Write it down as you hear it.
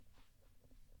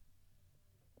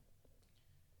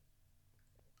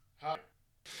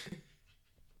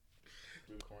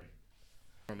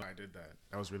don't know. I did that.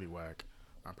 That was really whack.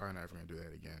 I'm probably never gonna do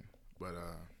that again. But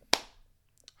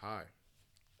hi,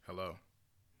 hello,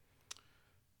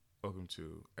 welcome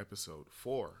to episode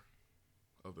 4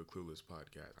 of the Clueless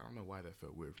podcast. I don't know why that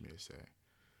felt weird for me to say.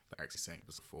 Like actually saying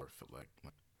episode 4 felt like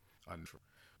unnatural.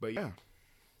 But yeah,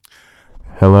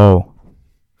 Hello.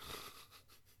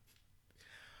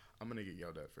 I'm gonna get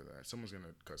yelled at for that. Someone's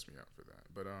gonna cuss me out for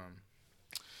that. But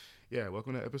yeah,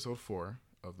 welcome to episode 4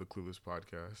 of the Clueless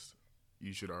podcast.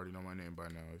 You should already know my name by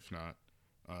now. If not,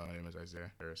 my name is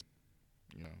Isaiah Harris.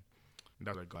 You know,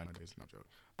 that's like Glenn nowadays. No joke.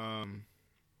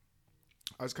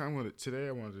 I was kind of wanted today.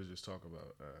 I wanted to just talk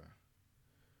about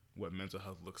what mental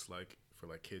health looks like for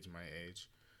like kids my age.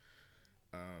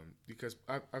 Because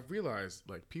I've realized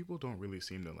like people don't really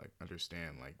seem to like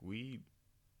understand like we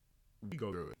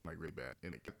go through it like really bad,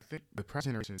 and I think the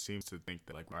present generation seems to think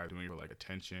that like we're doing it for like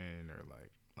attention or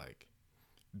like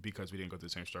because we didn't go through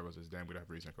the same struggles as them, we don't have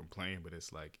reason to complain. But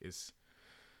it's like it's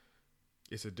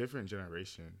a different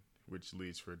generation, which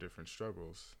leads for different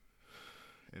struggles,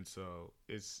 and so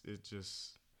it's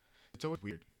always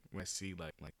weird when I see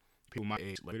like people my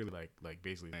age like literally like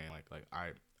basically saying like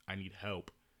I need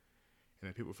help, and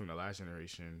then people from the last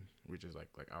generation, which is like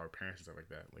our parents and stuff like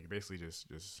that, like basically just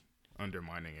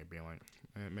undermining it, being like,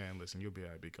 man, listen, you'll be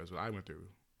alright because what I went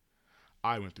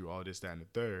through all this, that, and the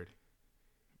third,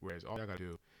 whereas all I gotta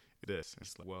do is this.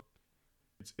 It's like, well,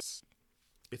 it's it's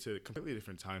it's a completely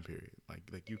different time period.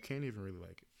 Like you can't even really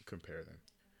like compare them.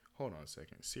 Hold on a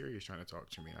second, Siri is trying to talk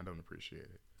to me. I don't appreciate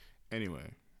it.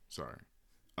 Anyway, sorry.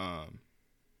 Um,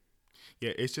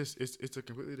 yeah, it's a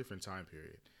completely different time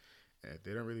period, and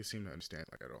they don't really seem to understand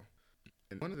like at all.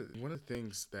 And one of the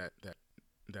things that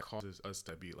causes us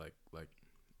to be like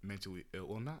mentally ill,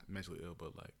 well, not mentally ill,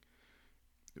 but like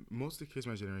most of the kids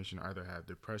in my generation either have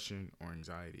depression or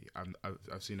anxiety.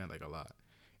 I've seen that like a lot,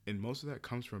 and most of that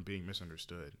comes from being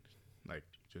misunderstood, like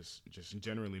just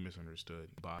generally misunderstood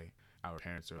by our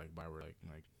parents or like by our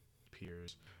like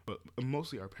peers, but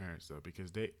mostly our parents though,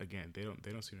 because they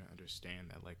don't seem to understand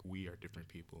that like we are different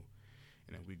people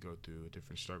and that we go through a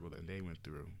different struggle than they went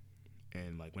through,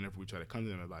 and like whenever we try to come to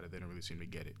them about it, they don't really seem to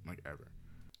get it like ever.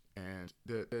 And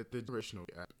the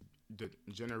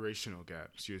generational gap,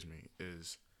 excuse me,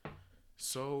 is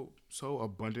so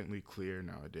abundantly clear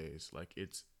nowadays. Like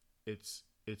it's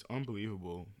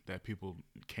unbelievable that people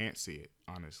can't see it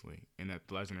honestly, and that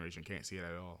the last generation can't see it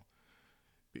at all,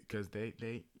 because they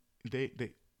they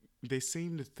they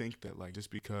seem to think that like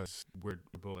just because we're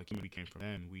both like we came from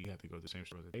them, we have to go through the same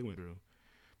struggles that they went through.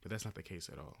 But that's not the case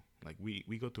at all. Like we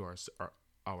go through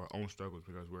our own struggles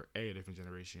because we're a different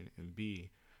generation, and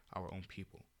b our own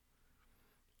people.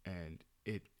 And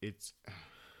it's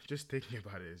just thinking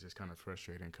about it is just kind of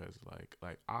frustrating because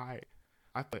I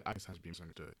feel like I sometimes being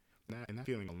misunderstood, and that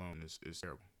feeling alone is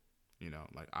terrible.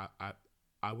 Like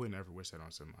I would never wish that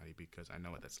on somebody because I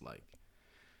know what that's like.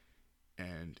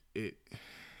 And it,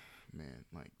 man,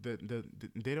 like they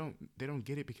don't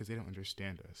get it because they don't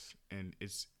understand us, and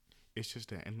it's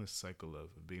just an endless cycle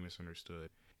of being misunderstood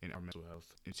and our mental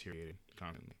health deteriorating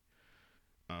constantly.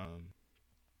 Um,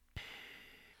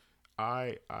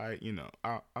 I'm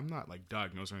not like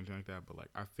diagnosed or anything like that, but like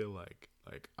I feel like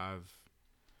I've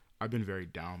been very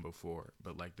down before,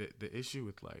 but like the issue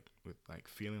with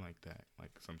feeling like that,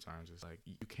 like sometimes it's like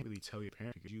you can't really tell your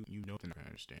parents because you know they're not gonna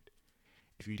understand.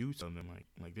 If you do tell them,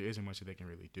 like there isn't much that they can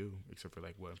really do except for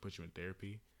like what, put you in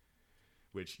therapy,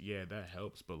 which yeah, that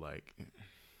helps, but like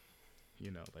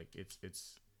like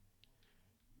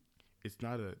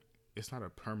it's not a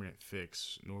permanent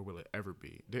fix, nor will it ever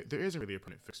be. There isn't really a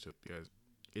permanent fix to it because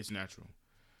it's natural,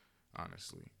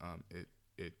 honestly.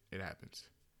 It happens.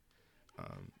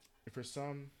 Um, for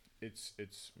some,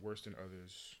 it's worse than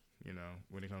others.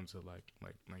 When it comes to like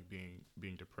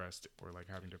being depressed or like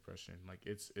having depression, like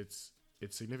it's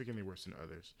significantly worse than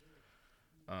others.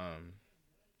 Um,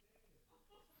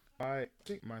 I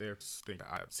think my therapist think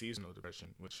I have seasonal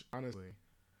depression, which honestly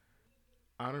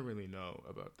I don't really know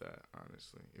about that.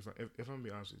 Honestly, if I'm gonna be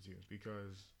honest with you,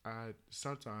 because I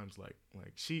sometimes like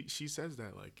she says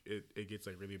that like it gets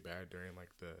like really bad during like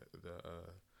the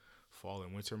fall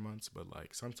and winter months, but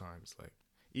like sometimes like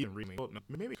even recently, well, no,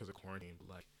 maybe because of quarantine, but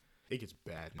like it gets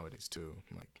bad nowadays too.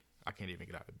 Like I can't even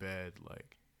get out of bed.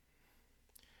 Like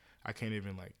I can't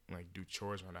even like do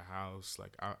chores around the house.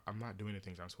 Like I'm not doing the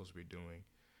things I'm supposed to be doing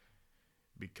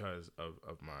because of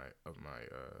my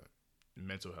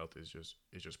mental health is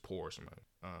just poor sometimes.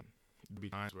 There'll be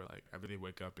times where like I really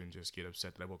wake up and just get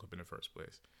upset that I woke up in the first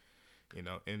place. And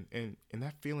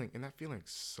that feeling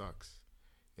sucks,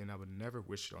 and I would never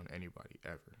wish it on anybody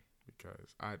ever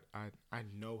because I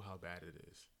know how bad it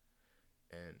is,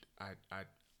 and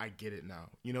I get it now.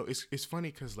 You know, it's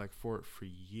funny because like for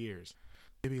years,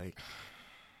 maybe like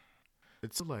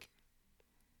it's like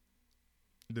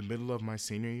the middle of my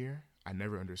senior year, I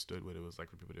never understood what it was like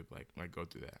for people to like go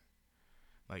through that.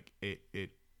 Like it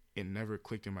never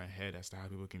clicked in my head as to how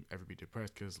people can ever be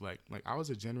depressed because like I was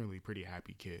a generally pretty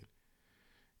happy kid.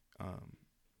 Um,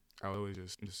 I was always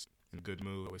just in a good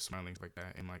mood, always smiling like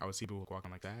that, and like I would see people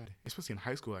walking like that, especially in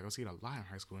high school. Like I would see it a lot in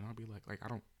high school, and I'll be like I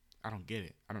don't get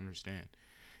it, I don't understand.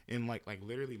 And like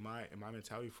literally my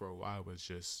mentality for a while was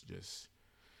just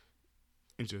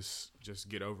and just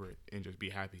get over it and just be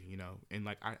happy, you know. And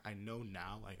like I know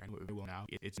now, like I know it will now.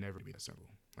 It's never gonna be that simple,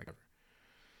 like ever.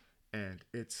 And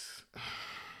it's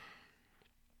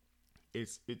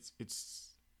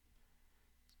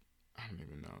I don't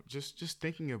even know. Just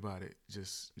thinking about it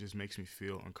just makes me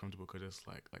feel uncomfortable because it's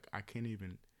like I can't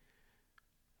even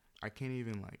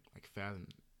like fathom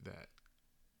that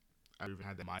I even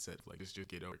had that mindset of, like just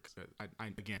get over it. Cause I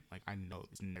again like I know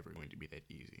it's never going to be that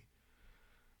easy.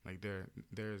 Like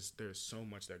there's so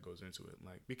much that goes into it.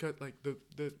 Like because like the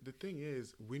thing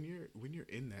is when you're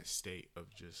in that state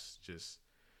of just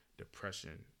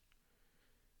depression,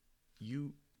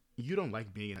 you you don't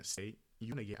like being in that state.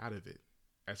 You want to get out of it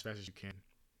as fast as you can,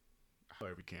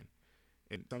 however you can.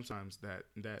 And sometimes that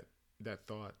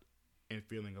thought and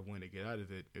feeling of wanting to get out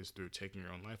of it is through taking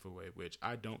your own life away, which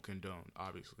I don't condone.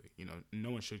 Obviously, you know,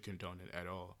 no one should condone it at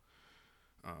all.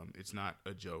 It's not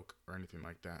a joke or anything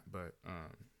like that, but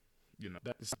you know,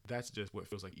 that's just what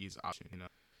feels like easy option, you know,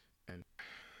 and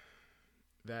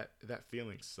that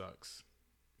feeling sucks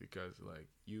because like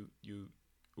you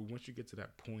once you get to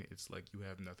that point, it's like you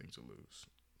have nothing to lose,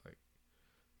 like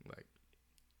like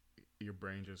your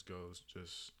brain just goes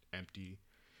just empty.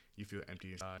 You feel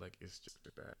empty inside, like it's just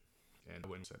bad, and I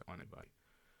wouldn't set it on anybody.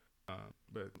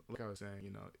 But like I was saying,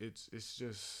 you know, it's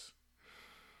just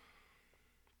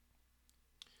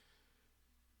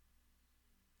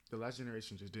the last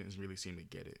generation just didn't really seem to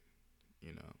get it,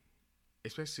 you know,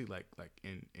 especially like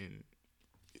in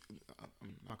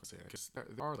I'm not gonna say that because there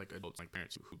are like adults like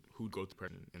parents who go through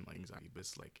depression and like anxiety, but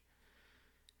it's like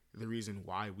the reason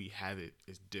why we have it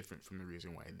is different from the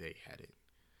reason why they had it.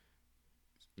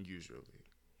 Usually,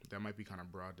 that might be kind of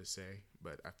broad to say,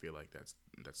 but I feel like that's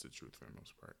the truth for the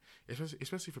most part.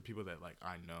 Especially for people that like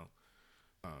I know.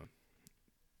 Um,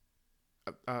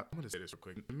 I'm gonna say this real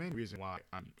quick. The main reason why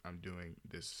I'm doing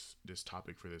this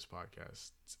topic for this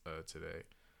podcast today,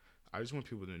 I just want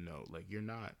people to know like you're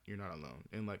not alone.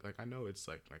 And like I know it's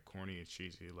like corny and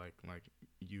cheesy. Like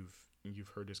you've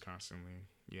heard this constantly.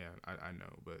 Yeah, I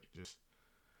know, but just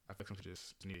I feel like some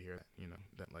just need to hear that. You know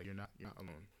that like you're not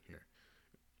alone here.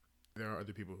 There are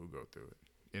other people who go through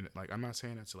it, and like I'm not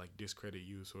saying that to like discredit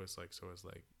you. So it's like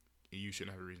you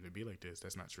shouldn't have a reason to be like this.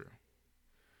 That's not true.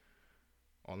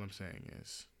 All I'm saying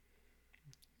is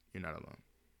you're not alone.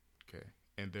 Okay,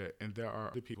 and there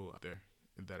are other people out there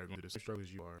that are going through the same struggle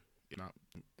as you are, if not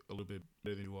a little bit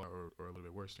better than you are, or a little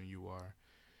bit worse than you are.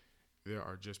 There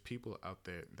are just people out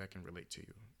there that can relate to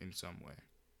you in some way,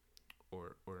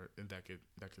 or and that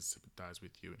could sympathize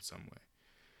with you in some way.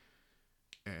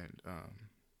 And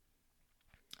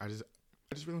I just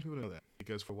I just really want people to know that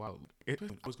because for a while, when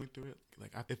I was going through it,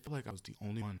 like I felt like I was the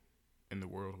only one in the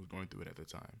world who was going through it at the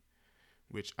time,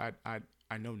 which I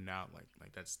know now,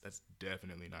 like that's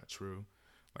definitely not true,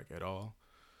 like at all.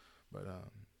 But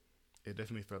it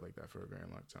definitely felt like that for a very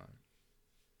long time,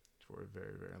 for a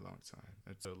very very long time,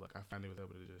 until like I finally was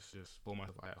able to just pull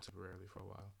myself out temporarily for a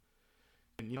while.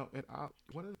 And you know, and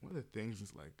one of the things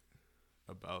is like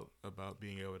about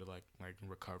being able to like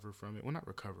recover from it. Well, not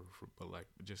recover, but like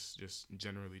just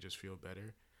generally just feel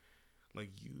better.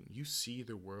 Like you see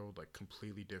the world like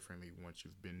completely differently once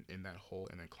you've been in that hole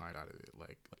and then climbed out of it.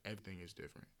 Like everything is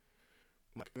different.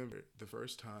 Like I remember the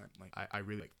first time like I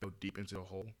really like fell deep into the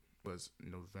hole was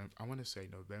November. I want to say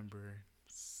November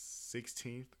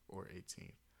 16th or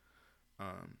 18th.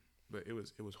 Um, but it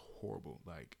was horrible.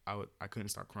 Like I couldn't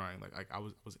stop crying. Like I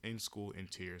was in school in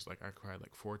tears. Like I cried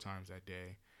like 4 times that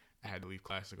day. I had to leave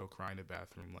class to go cry in the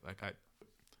bathroom. Like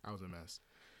I was a mess.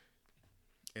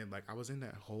 And like I was in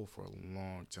that hole for a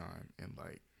long time. And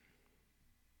like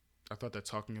I thought that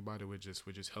talking about it would just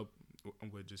help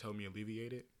me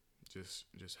alleviate it, just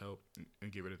help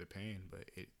and get rid of the pain. But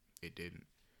it didn't.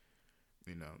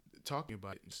 You know, talking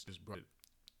about it just brought it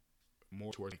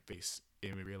more towards my face.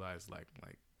 And we realized like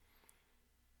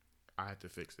I had to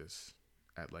fix this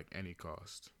at like any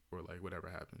cost or like whatever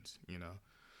happens, you know.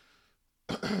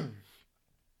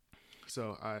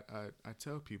 So I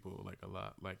tell people like a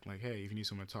lot like hey, if you need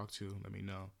someone to talk to, let me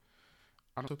know.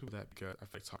 I don't tell people that because I feel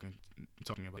like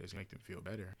talking about it is gonna make them feel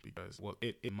better because well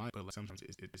it might, but like sometimes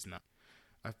it's not.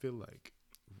 I feel like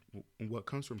what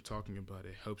comes from talking about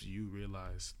it helps you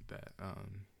realize that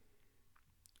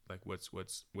like what's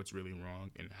really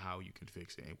wrong and how you can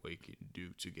fix it and what you can do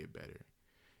to get better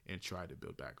and try to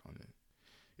build back on it.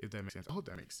 If that makes sense, I hope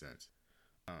that makes sense.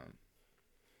 Um,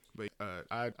 but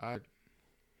I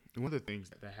one of the things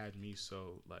that had me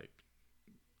so like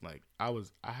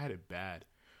I had it bad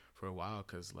for a while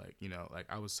because like like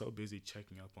I was so busy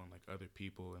checking up on like other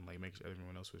people and like making sure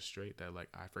everyone else was straight that like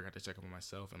I forgot to check up on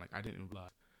myself, and like I didn't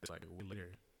realize like a week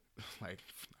later like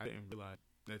I didn't realize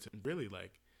that really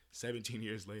like 17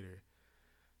 years later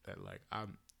that like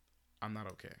I'm not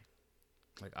okay.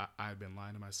 Like I've been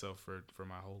lying to myself for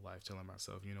my whole life, telling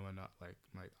myself, what, not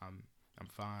I'm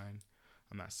fine,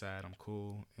 I'm not sad, I'm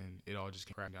cool, and it all just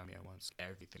came crashing down me at once.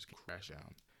 Everything just crashed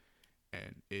down,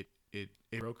 and it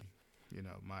broke me.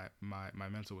 My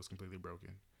mental was completely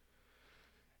broken,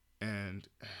 and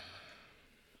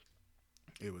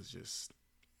it was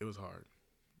hard.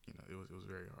 It was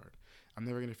very hard. I'm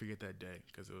never gonna forget that day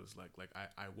because it was like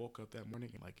I woke up that morning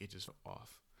and like it just felt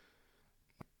off.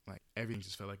 Like everything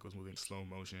just felt like it was moving in slow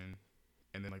motion,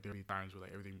 and then like there were times where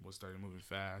like everything was starting moving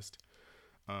fast.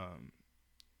 Um,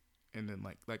 and then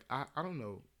I don't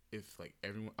know if like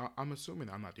everyone. I'm assuming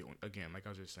I'm not the only. Again, like I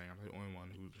was just saying, I'm not the only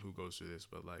one who goes through this.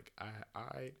 But like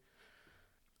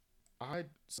I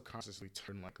subconsciously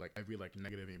turn like every like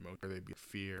negative emotion, whether it be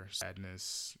fear,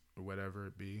 sadness, or whatever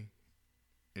it be,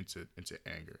 into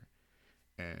anger.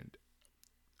 And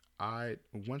I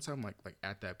once I'm like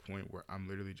at that point where I'm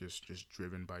literally just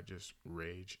driven by just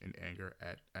rage and anger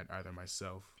at either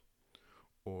myself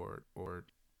or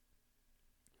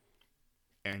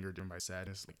anger driven by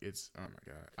sadness. Like it's oh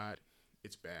my god,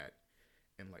 it's bad.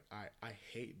 And like I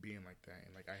hate being like that,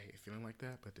 and like I hate feeling like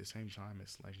that, but at the same time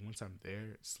it's like once I'm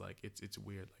there it's like it's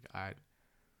weird. Like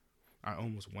I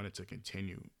almost wanted to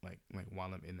continue like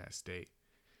while I'm in that state.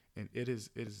 And it is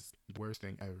the worst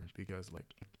thing ever because like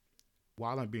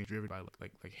while I'm being driven by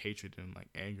like hatred and like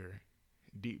anger,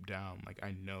 deep down like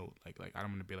I know like I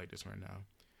don't want to be like this right now.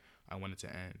 I want it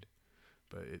to end,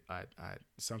 but I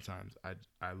sometimes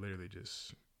I literally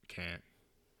just can't.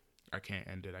 I can't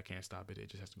end it. I can't stop it. It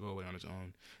just has to go away on its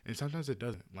own. And sometimes it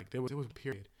doesn't. Like there was a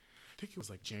period. I think it was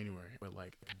like January, but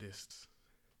like this,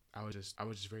 I was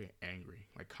just very angry,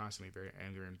 like constantly very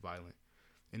angry and violent.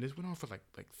 And this went on for like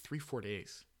 3 4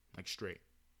 days, like straight.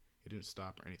 It didn't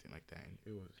stop or anything like that. And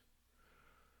it was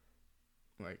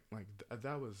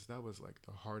that was like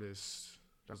the hardest.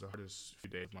 That was the hardest few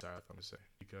days of my life, I'm gonna say,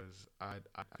 because I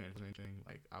couldn't do anything.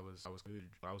 Like I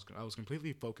was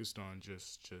completely focused on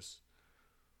just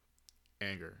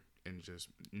anger and just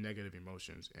negative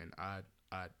emotions, and I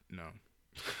no,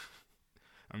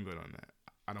 I'm good on that.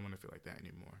 I don't want to feel like that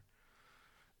anymore.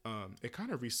 It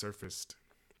kind of resurfaced.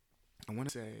 I want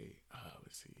to say,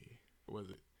 let's see, what was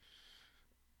it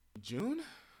June?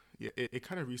 Yeah, it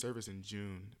kind of resurfaced in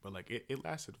June, but like it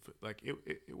lasted for, like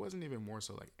it wasn't even more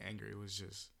so like anger. It was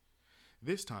just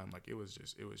this time like it was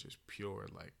just pure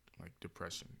like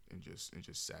depression and just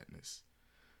sadness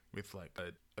with like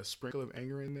a sprinkle of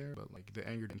anger in there, but like the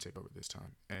anger didn't take over this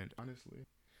time. And honestly,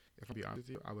 if I'm be honest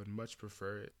with you, I would much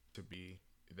prefer it to be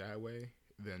that way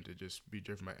than to just be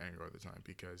driven by anger all the time,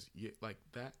 because like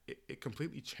that it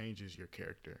completely changes your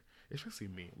character, especially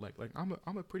me. Like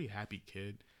I'm a pretty happy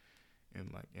kid, and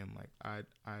like I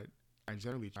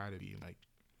generally try to be like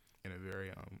in a very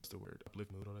what's the word,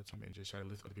 uplift mood all the time and just try to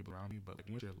lift other people around me. But like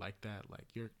once you're like that, like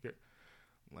you're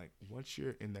like once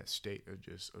you're in that state of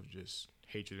just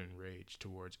hatred and rage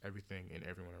towards everything and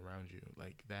everyone around you,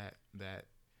 like that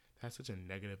has such a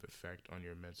negative effect on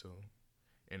your mental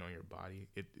and on your body.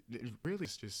 It really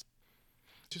is just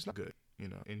not good,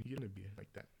 and you don't be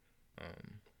like that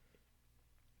um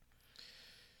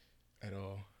at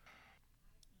all.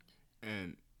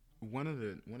 And one of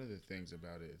the things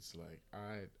about it is like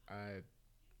I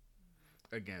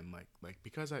again like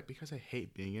because I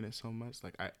hate being in it so much,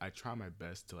 like I try my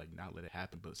best to like not let it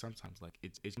happen, but sometimes like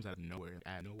it comes out of nowhere.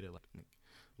 I have no way to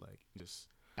like just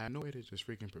I have no way to just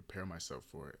freaking prepare myself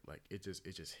for it. Like it just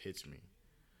hits me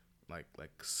like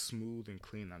smooth and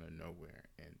clean out of nowhere,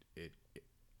 and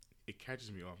it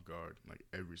catches me off guard like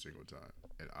every single time,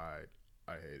 and I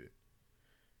hate it.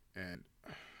 And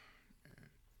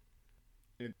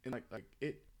and like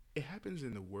it happens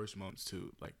in the worst moments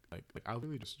too. Like I'll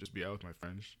really just be out with my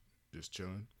friends, just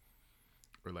chilling,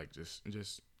 or like just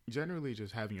generally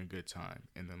just having a good time,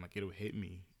 and then like it'll hit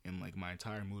me, and like my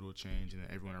entire mood will change, and then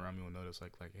everyone around me will notice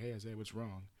like hey Isaiah, what's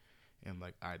wrong? And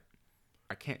like I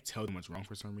can't tell them what's wrong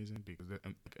for some reason, because like,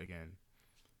 again,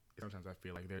 sometimes I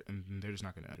feel like they're just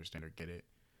not gonna understand or get it.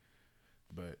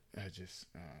 But I just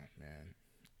man,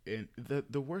 And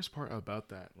the worst part about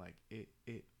that, like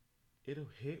it'll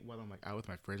hit while I'm like out with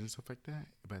my friends and stuff like that.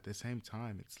 But at the same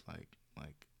time, it's like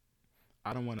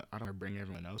I don't wanna bring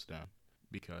everyone else down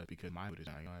because my mood is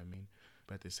down. You know what I mean?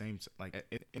 But at the same like,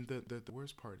 and the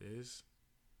worst part is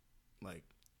like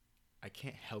I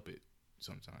can't help it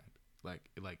sometimes. Like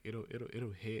it'll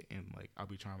hit, and like I'll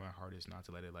be trying my hardest not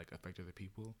to let it like affect other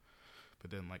people. But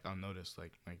then like I'll notice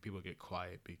like people get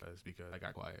quiet because I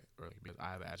got quiet, or like because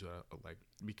I have attitude, like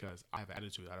because I have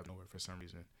attitude out of nowhere for some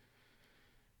reason,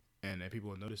 and then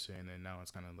people will notice it, and then now it's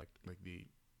kind of like the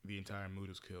entire mood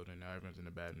is killed, and now everyone's in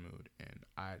a bad mood, and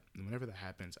whenever that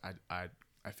happens, I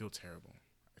feel terrible,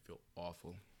 I feel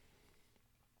awful.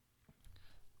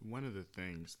 One of the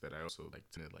things that I also like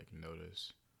to like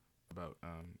notice about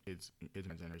kids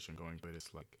my generation going through it is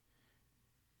like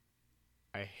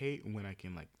I hate when I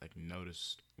can like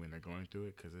notice when they're going through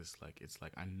it, because it's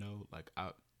like I know like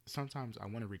I sometimes I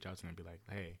want to reach out to them and be like,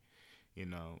 hey, you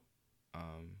know,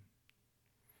 um,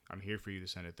 I'm here for you to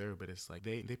send it through. But it's like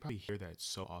they probably hear that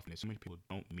so often. So many people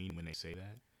don't mean when they say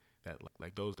that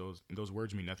like those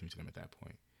words mean nothing to them at that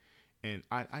point. And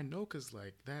I know, because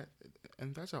like that,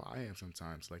 and that's how I am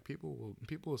sometimes. Like people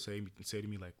will say to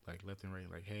me like left and right,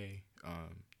 like, hey,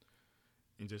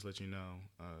 and just let you know,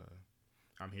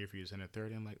 I'm here for you to send a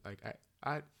third. And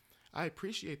I I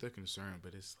appreciate the concern,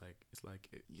 but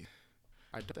yeah,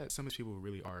 I doubt that some of these people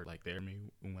really are like there for me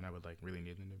when I would like really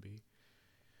need them to be.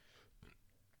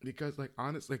 Because like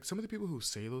honest, like some of the people who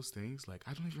say those things, like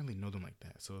I don't even really know them like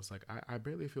that. So it's like I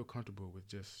barely feel comfortable with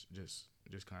just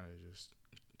kind of just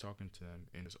talking to them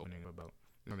and just opening up about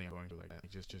something I'm going through like that,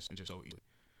 like, just so easily.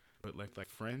 But like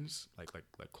friends, like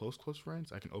close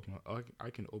friends, I can open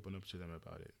up to them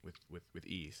about it with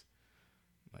ease.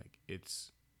 Like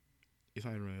it's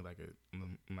not even really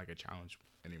like a challenge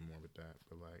anymore with that.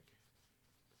 But like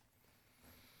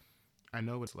I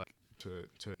know what it's like to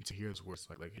hear those words,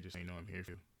 like you just say, I'm here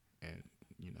for you, and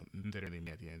literally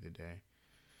me at the end of the day.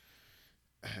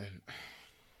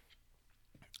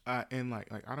 And like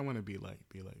I don't want to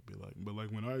but like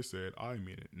when I said I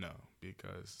mean it, no,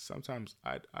 because sometimes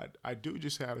I do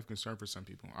just have a concern for some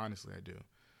people. Honestly, I do,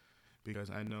 because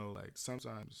I know like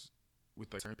sometimes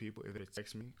with like certain people, if they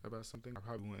text me about something, I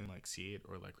probably wouldn't like see it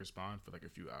or like respond for like a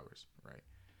few hours, right?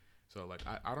 So like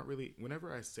I don't really,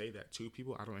 whenever I say that to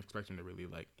people, I don't expect them to really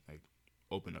like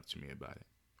open up to me about it.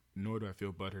 Nor do I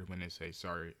feel buttered when they say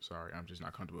sorry, I'm just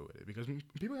not comfortable with it, because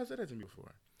people have said that to me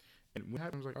before. And when it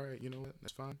happens, like, all right, you know what,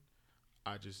 that's fine.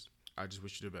 I just I just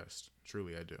wish you the best.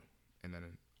 Truly, I do. And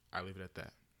then I leave it at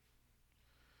that,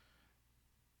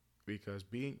 because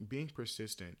being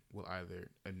persistent will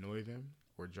either annoy them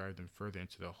or drive them further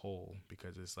into the hole,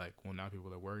 because it's like, well, now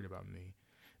people are worried about me.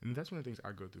 And that's one of the things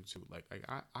I go through too. Like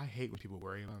I hate when people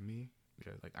worry about me,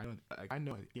 because like I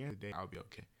know at the end of the day I'll be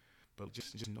okay. But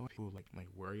just knowing people like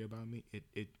worry about me,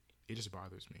 it just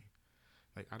bothers me.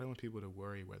 Like I don't want people to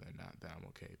worry whether or not that I'm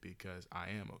okay, because I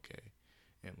am okay.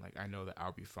 And like I know that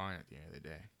I'll be fine at the end of the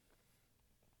day.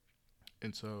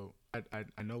 And so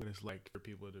I know what it's like for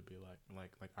people to be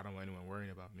like I don't want anyone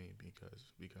worrying about me,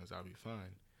 because I'll be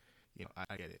fine.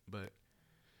 I get it. But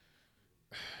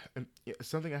and yeah,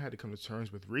 something I had to come to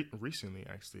terms with recently,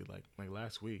 actually, like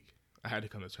last week, I had to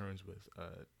come to terms with.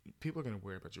 People are gonna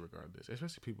worry about you regardless,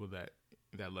 especially people that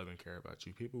love and care about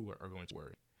you. People are going to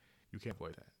worry. You can't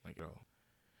avoid that, like, at all.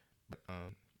 But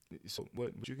so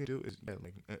what you can do is, yeah,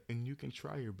 like, and you can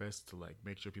try your best to like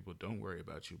make sure people don't worry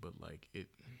about you. But like it,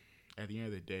 at the end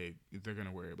of the day, they're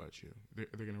gonna worry about you.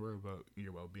 They're gonna worry about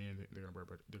your well being. They're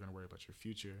gonna worry about your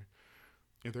future.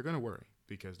 And they're gonna worry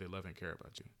because they love and care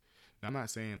about you. Now, I'm not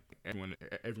saying everyone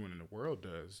in the world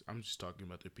does. I'm just talking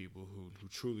about the people who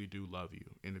truly do love you,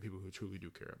 and the people who truly do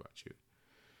care about you.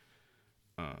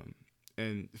 Um,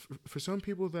 and for some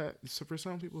people that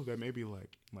may be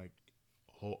like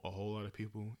a whole lot of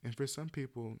people, and for some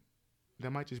people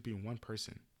that might just be one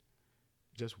person,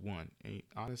 just one. And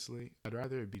honestly, I'd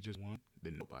rather it be just one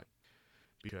than nobody,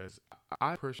 because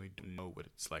I personally don't know what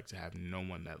it's like to have no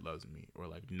one that loves me, or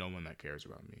like no one that cares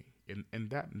about me. And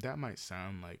that might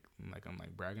sound like I'm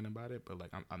like bragging about it, but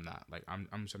like I'm not. Like I'm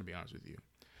just gonna be honest with you.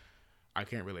 I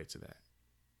can't relate to that.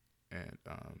 And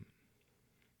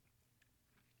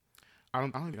I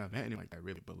don't think I've met anyone like that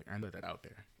really, but like I know that out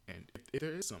there. And if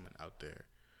there is someone out there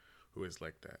who is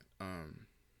like that,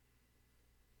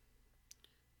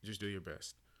 just do your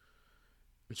best.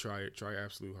 Try your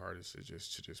absolute hardest to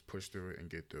just push through it and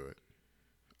get through it.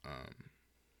 Um,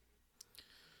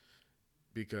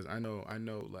 because I know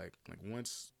like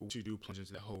once you do plunge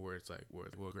into that hole where it's like,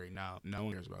 well, great, now no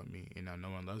one cares about me, and now no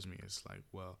one loves me. It's like,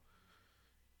 well,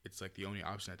 it's like the only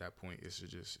option at that point is to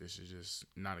just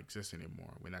not exist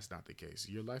anymore. When that's not the case,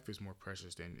 your life is more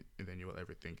precious than you will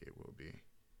ever think it will be.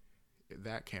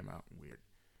 That came out weird.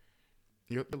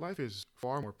 Your life is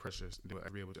far more precious than you'll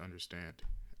ever be able to understand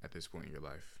at this point in your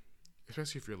life,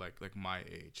 especially if you're like my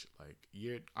age. Like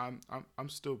I'm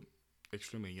still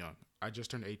extremely young. I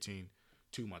just turned 18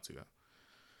 2 months ago.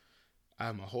 I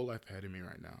have my whole life ahead of me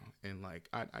right now, and like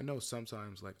I know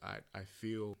sometimes like I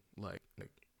feel like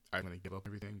I'm gonna give up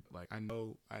everything. Like I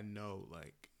know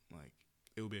like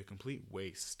it would be a complete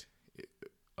waste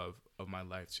of my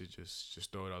life to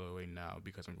just throw it all away now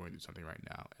because I'm going through something right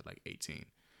now at like 18.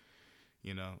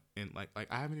 You know, and like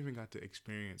I haven't even got to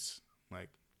experience like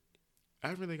I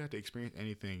haven't really got to experience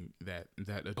anything that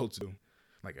adults do,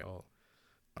 like at all.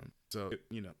 So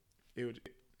it would.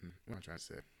 What am I trying to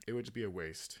say? It would just be a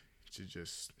waste to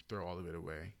just throw all of it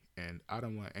away. And I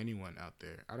don't want anyone out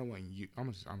there. I don't want you.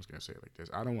 I'm just gonna say it like this.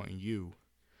 I don't want you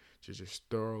to just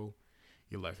throw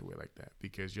your life away like that,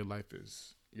 because your life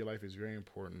is very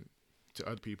important to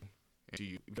other people and to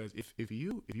you. Because if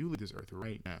you leave this earth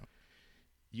right now,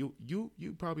 you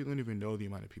probably don't even know the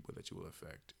amount of people that you will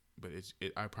affect. But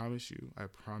I promise you,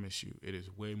 it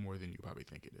is way more than you probably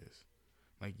think it is.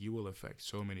 Like, you will affect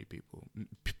so many people,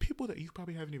 people that you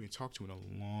probably haven't even talked to in a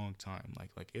long time.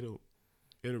 Like it'll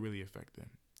really affect them.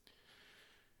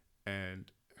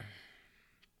 And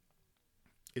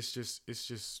it's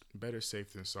just better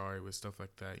safe than sorry with stuff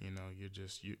like that. You know, you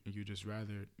just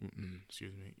rather,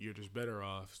 excuse me, you're just better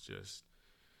off just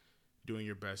doing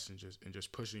your best and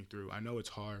just pushing through. I know it's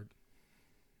hard.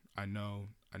 I know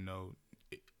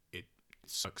it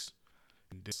sucks.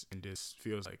 And this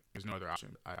feels like there's no other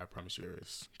option. I promise you,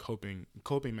 there's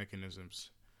coping mechanisms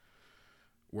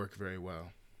work very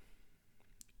well.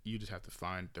 You just have to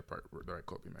find the right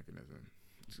coping mechanism.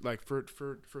 Like for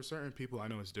certain people, I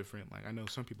know it's different. Like, I know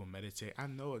some people meditate. I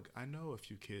know a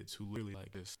few kids who literally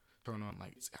like this turn on,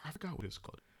 like, I forgot what it's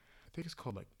called. I think it's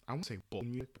called, like, I won't say bold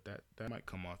music, but that might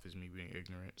come off as me being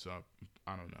ignorant. So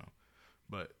I don't know.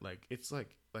 But like, it's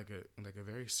like a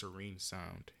very serene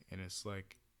sound, and it's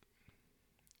like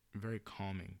very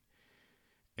calming.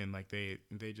 And like they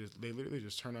literally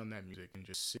just turn on that music and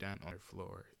just sit down on their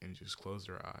floor and just close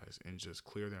their eyes and just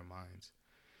clear their minds.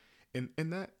 And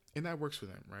that works for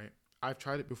them, right? I've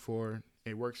tried it before.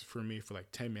 It works for me for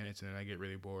like 10 minutes, and then I get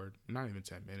really bored. Not even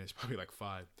 10 minutes, probably like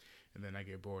 5. And then I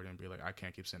get bored and be like, I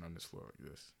can't keep sitting on this floor like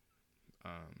this.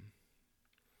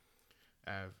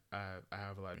 I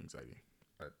have a lot of anxiety.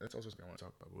 That's also something I want to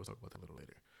talk about, but we'll talk about that a little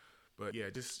later. But yeah,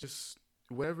 just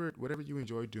whatever you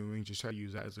enjoy doing, just try to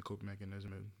use that as a coping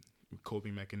mechanism.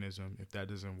 If that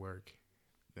doesn't work,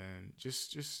 then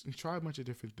just try a bunch of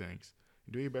different things.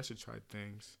 Do your best to try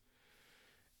things,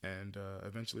 and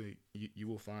eventually you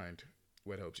will find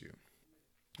what helps you.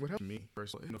 What helps me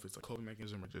personally, I don't know if it's a coping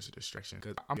mechanism or just a distraction,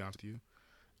 because I'll be honest with you,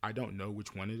 I don't know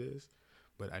which one it is,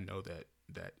 but I know that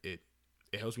it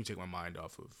helps me take my mind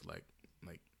off of like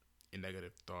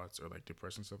negative thoughts or like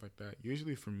depression, stuff like that.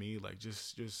 Usually for me, like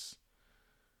just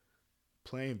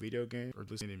playing video games or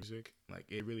listening to music, like,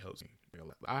 it really helps me.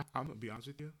 I'm gonna be honest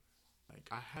with you, like,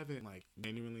 I haven't like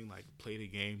genuinely like played a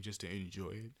game just to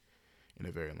enjoy it in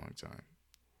a very long time.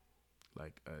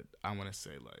 Like, I want to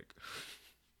say like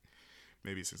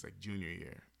maybe since like junior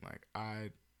year. Like,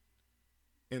 I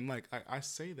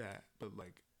say that, but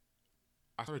like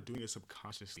I started doing it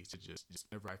subconsciously to just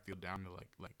whenever I feel down, or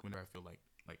like whenever I feel like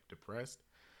depressed,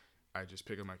 I just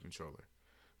pick up my controller.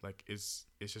 Like, it's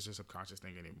just a subconscious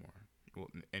thing anymore. Well,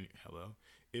 hello,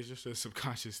 it's just a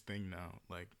subconscious thing now.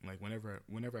 Like whenever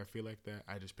I feel like that,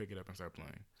 I just pick it up and start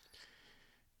playing.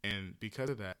 And because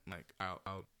of that, like,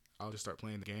 I'll just start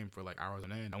playing the game for like hours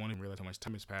on end. I won't even realize how much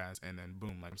time has passed, and then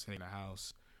boom, like, I'm sitting in the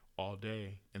house all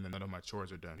day, and then none of my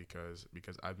chores are done because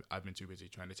I've been too busy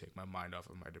trying to take my mind off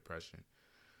of my depression.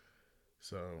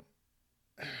 So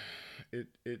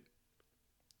it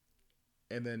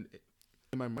and then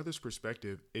in my mother's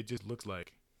perspective, it just looks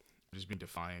like just being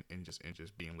defiant and just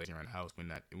being lazy around the house, when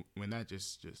that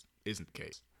just isn't the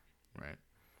case, right?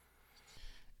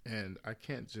 And I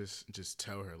can't just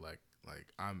tell her like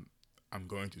I'm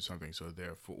going through something, so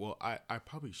therefore, well, I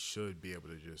probably should be able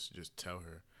to just tell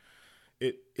her.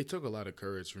 It took a lot of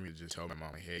courage for me to just tell my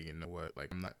mom, like, hey, you know what,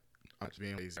 like, I'm just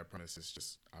being lazy. I promise. I'm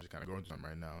just kind of going through something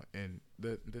right now. And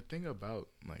the thing about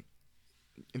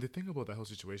that whole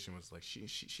situation was like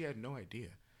she had no idea.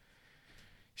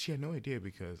 She had no idea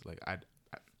because like I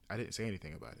didn't say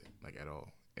anything about it, like, at all,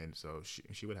 and so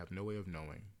she would have no way of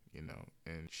knowing, you know.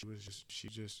 And she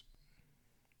just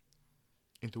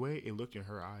and the way it looked in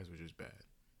her eyes was just bad,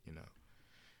 you know.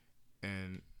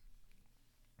 And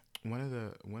one of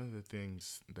the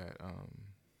things that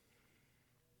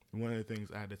one of the things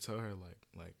I had to tell her,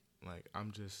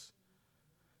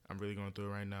 I'm really going through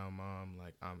it right now, mom.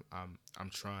 Like, I'm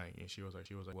trying. And she was like,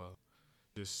 well,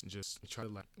 just try to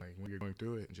like when you're going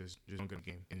through it, just don't get a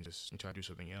game and just try to do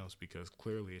something else, because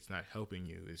clearly it's not helping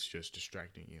you. It's just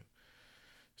distracting you.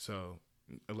 So,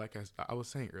 like I was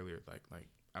saying earlier, like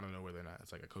I don't know whether or not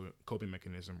it's like a coping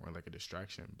mechanism or like a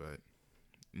distraction, but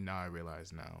now I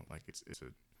realize now, like it's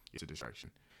a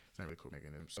distraction. It's not really a coping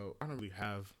mechanism. So I don't really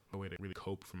have a way to really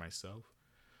cope for myself,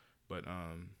 but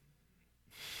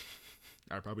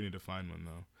I probably need to find one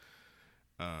though.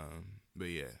 But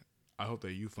yeah, I hope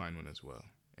that you find one as well,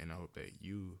 and I hope that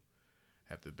you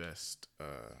have the best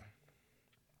of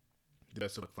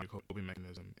finding a coping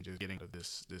mechanism and just getting out of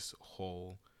this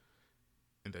hole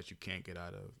and that you can't get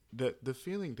out of. The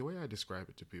feeling, the way I describe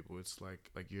it to people, it's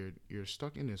like you're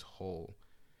stuck in this hole,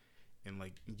 and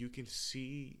like you can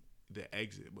see the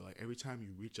exit, but like every time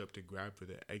you reach up to grab for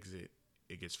the exit,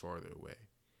 it gets farther away,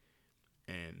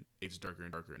 and it's darker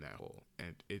and darker in that hole,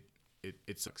 and it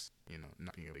sucks,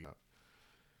 not being able to get out.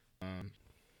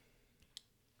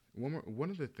 One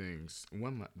of the things,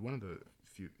 one of the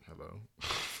few, hello.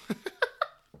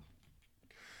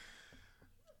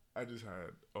 I just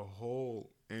had a whole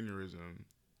aneurysm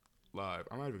live.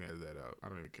 I'm not even gonna edit that out. I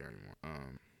don't even care anymore.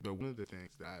 But one of the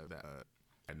things that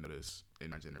I noticed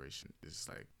in my generation is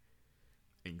like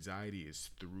anxiety is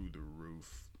through the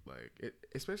roof. Like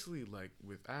especially like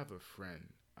with, I have a friend.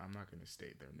 I'm not gonna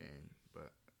state their name,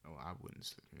 but I wouldn't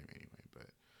state their name anyway. But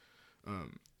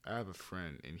I have a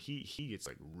friend, and he gets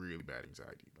like really bad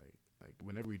anxiety. Like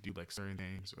whenever we do like certain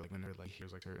things, or like whenever like he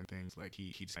hears like certain things, like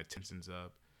he just like tenses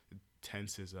up.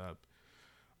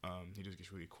 He just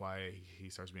gets really quiet. He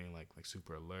starts being like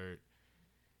super alert,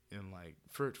 and like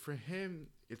for him,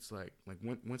 it's like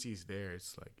once he's there,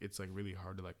 it's like really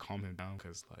hard to like calm him down,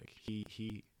 because like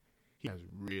he has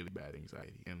really bad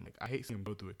anxiety, and like I hate seeing him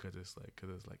go through it, because it's like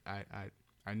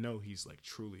I know he's like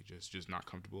truly just not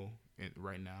comfortable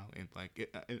right now, and like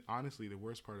and honestly, the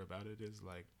worst part about it is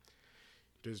like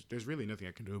there's really nothing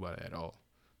I can do about it at all.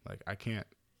 Like I can't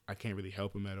really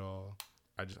help him at all.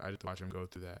 I just watch him go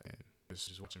through that, and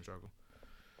just watch him struggle.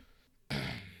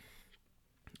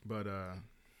 But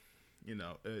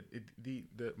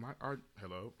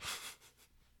hello.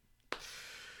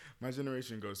 My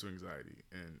generation goes through anxiety,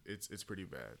 and it's pretty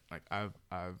bad. Like I've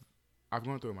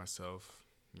gone through it myself.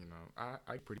 I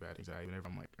get pretty bad anxiety whenever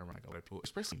I'm like around like other people,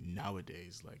 especially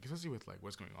nowadays. Like especially with like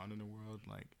what's going on in the world.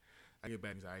 Like I get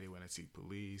bad anxiety when I see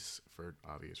police, for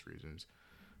obvious reasons.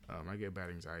 I get bad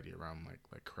anxiety around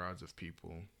like crowds of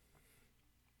people.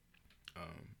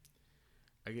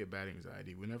 I get bad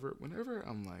anxiety whenever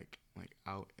I'm like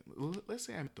out. Let's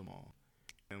say I'm at the mall,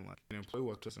 and like an employee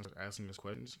walks up and starts asking us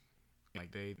questions. And,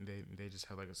 like they just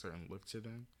have like a certain look to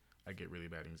them. I get really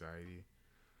bad anxiety.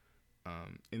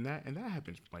 And that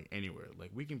happens like anywhere.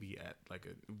 Like we can be at like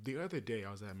the other day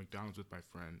I was at McDonald's with my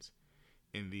friends,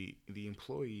 and the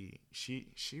employee, she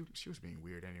was being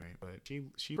weird anyway, but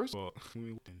she first of all, when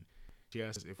we went in, she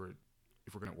asked us if we're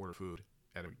gonna order food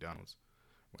at a McDonald's,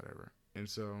 whatever. And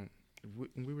so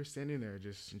we were standing there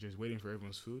just waiting for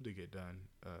everyone's food to get done.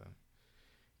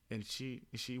 And she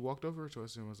walked over to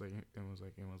us and was like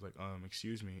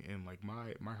excuse me, and like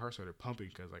my heart started pumping,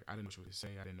 because like I didn't know what she was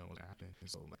saying. I didn't know what was happening, and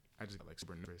so like I just got like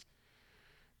super nervous.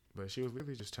 But she was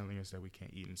literally just telling us that we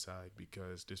can't eat inside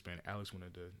because this man Alex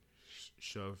wanted to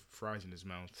shove fries in his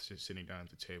mouth sitting down at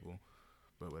the table.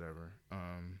 But whatever.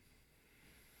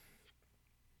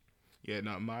 Yeah,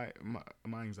 no, my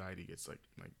anxiety gets like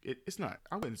it's not,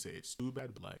 I wouldn't say it's too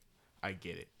bad, but like I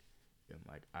get it, and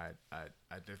like I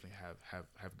definitely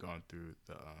have gone through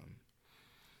the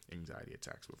anxiety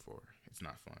attacks before. It's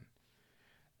not fun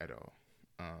at all.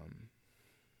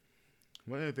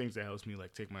 One of the things that helps me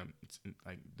like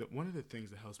one of the things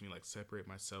that helps me like separate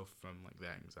myself from like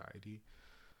that anxiety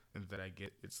and that I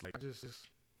get, it's like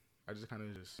I just kind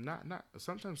of just not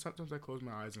sometimes I close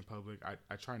my eyes in public.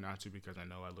 I try not to, because I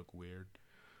know I look weird,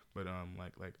 but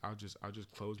like I'll just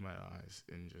close my eyes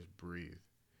and just breathe,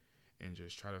 and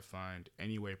just try to find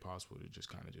any way possible to just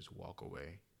kind of just walk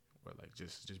away, or like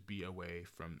just be away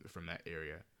from that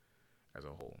area as a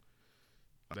whole.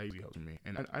 That usually helps me,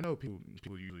 and I know people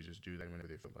usually just do that whenever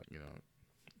they feel like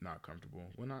not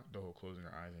comfortable. Well, not the whole closing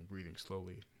their eyes and breathing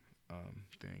slowly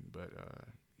thing, but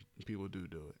people do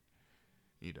it.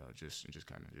 Just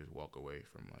kind of just walk away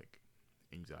from like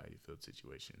anxiety filled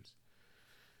situations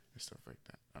and stuff like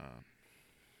that.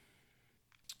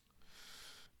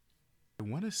 I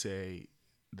want to say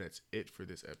that's it for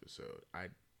this episode.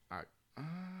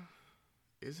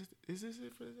 Is this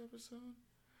it for this episode?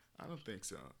 I don't think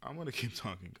so. I'm gonna keep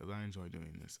talking because I enjoy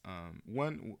doing this.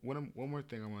 One more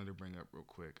thing I wanted to bring up real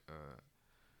quick.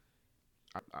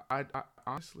 I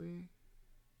honestly,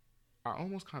 I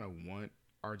almost kind of want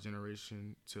our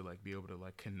generation to like be able to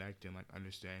like connect and like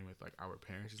understand with like our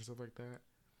parents and stuff like that,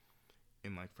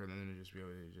 and like for them to just be able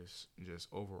to just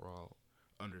overall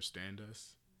understand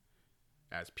us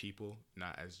as people,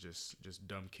 not as just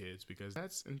dumb kids, because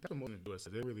that's more than us.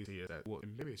 They really see it that, well,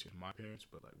 maybe it's just my parents,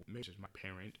 but like maybe it's just my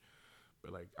parent,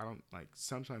 but like I don't like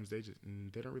sometimes they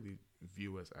don't really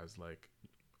view us as like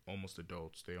almost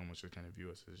adults. They almost just kind of view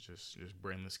us as just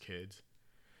brainless kids.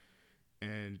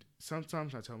 And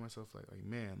sometimes I tell myself like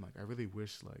man, like I really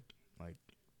wish like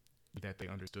that they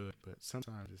understood, but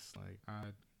sometimes it's like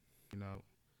you know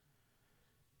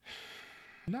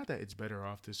not that it's better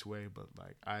off this way, but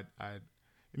like I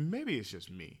maybe it's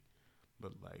just me,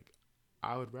 but like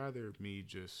I would rather me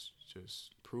just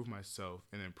prove myself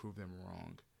and then prove them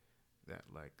wrong. That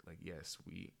like yes,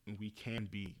 we can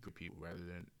be good people rather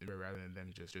than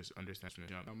them just understand from the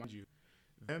jump. Now mind you,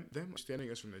 them understanding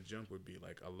us from the jump would be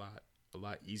like a lot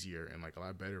easier and like a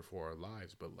lot better for our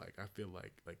lives. But like I feel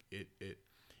like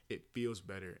it feels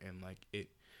better and like it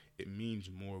means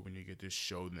more when you get to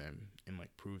show them and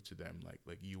like prove to them like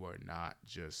you are not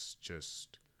just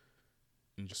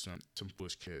some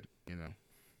foolish kid, you know.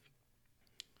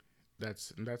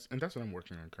 That's what I'm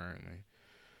working on currently.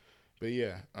 But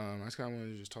yeah, I just kind of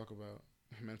wanted to just talk about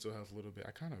mental health a little bit.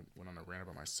 I kind of went on a rant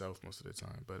about myself most of the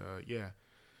time, but yeah.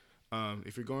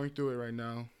 If you're going through it right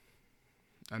now,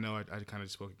 I know I kind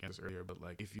of spoke against this earlier, but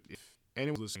like if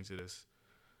anyone's listening to this,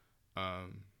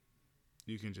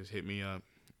 you can just hit me up.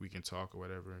 We can talk or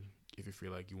whatever. If you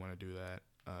feel like you want to do that,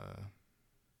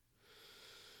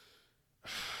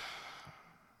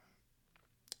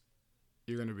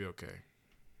 you're gonna be okay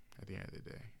at the end of the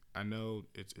day. I know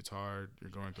it's hard. You're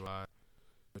going through a lot,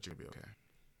 but you're gonna be okay.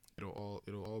 It'll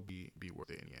all be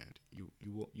worth it in the end.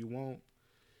 You won't.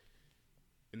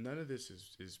 And none of this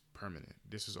is permanent.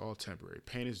 This is all temporary.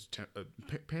 Pain is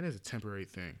a temporary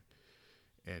thing,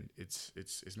 and it's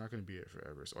not gonna be it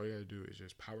forever. So all you gotta do is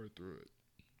just power through it.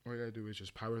 All you gotta do is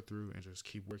just power through and just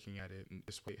keep working at it. And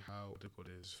despite how difficult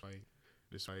it is,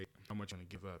 despite how much you want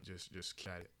to give up, just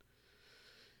keep at it,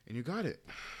 and you got it.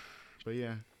 But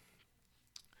yeah,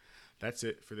 that's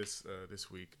it for this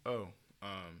week. Oh,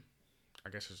 I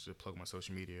guess I should plug my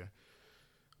social media.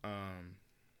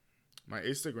 My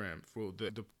Instagram for the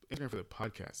Instagram for the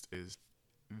podcast is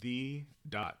the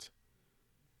dot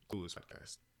clueless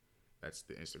podcast. That's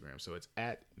the Instagram. So it's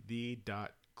at the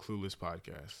dot clueless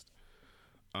podcast.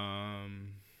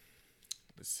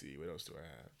 Let's see, what else do I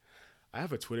have? I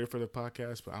have a Twitter for the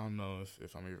podcast, but I don't know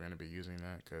if I'm even going to be using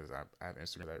that because I have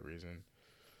Instagram for that reason.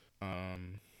 I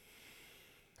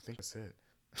think that's it.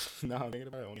 No, I'm thinking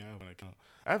about it. I only have one account.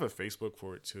 I have a Facebook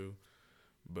for it too,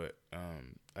 but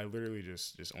I literally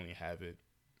just only have it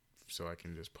so I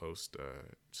can just post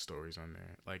stories on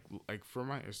there. Like for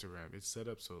my Instagram, it's set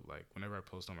up so like whenever I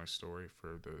post on my story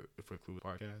for the Clueless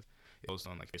podcast, it posts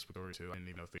on like Facebook story too. I didn't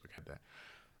even know Facebook had that.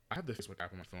 I have the Facebook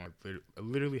app on my phone. I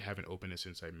literally haven't opened it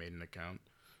since I made an account.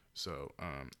 So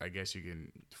I guess you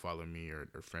can follow me or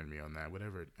friend me on that.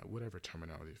 Whatever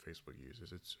terminology Facebook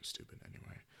uses, it's stupid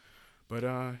anyway. But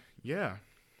yeah,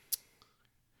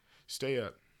 stay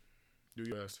up, do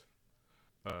your best.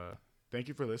 Thank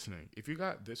you for listening. If you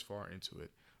got this far into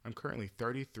it, I'm currently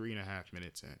 33 and a half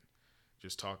minutes in,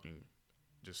 just talking,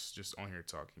 just on here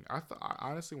talking.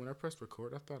 Honestly, when I pressed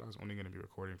record, I thought I was only gonna be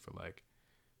recording for like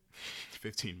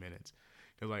 15 minutes.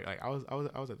 Cause like I was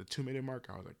at the 2 minute mark.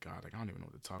 I was like, God, like I don't even know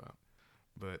what to talk about.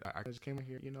 But I just came in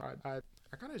here, you know. I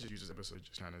kind of just use this episode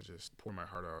just kind of just pour my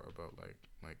heart out about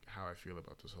like how I feel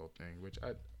about this whole thing, which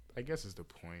I guess is the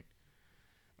point.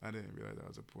 I didn't realize that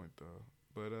was a point though.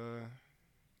 But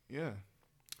yeah.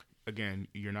 Again,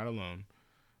 you're not alone.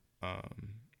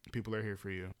 People are here for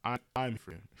you. I'm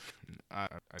for you. I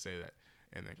say that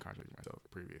and then contradict myself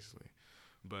previously.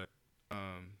 But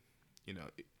you know,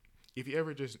 if you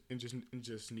ever just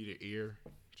need an ear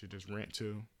to just rant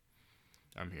to,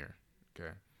 I'm here.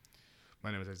 Okay.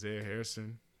 My name is Isaiah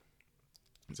Harrison.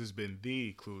 This has been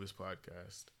the Clueless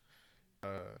Podcast.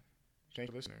 Thank you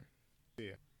for listening. See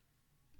ya.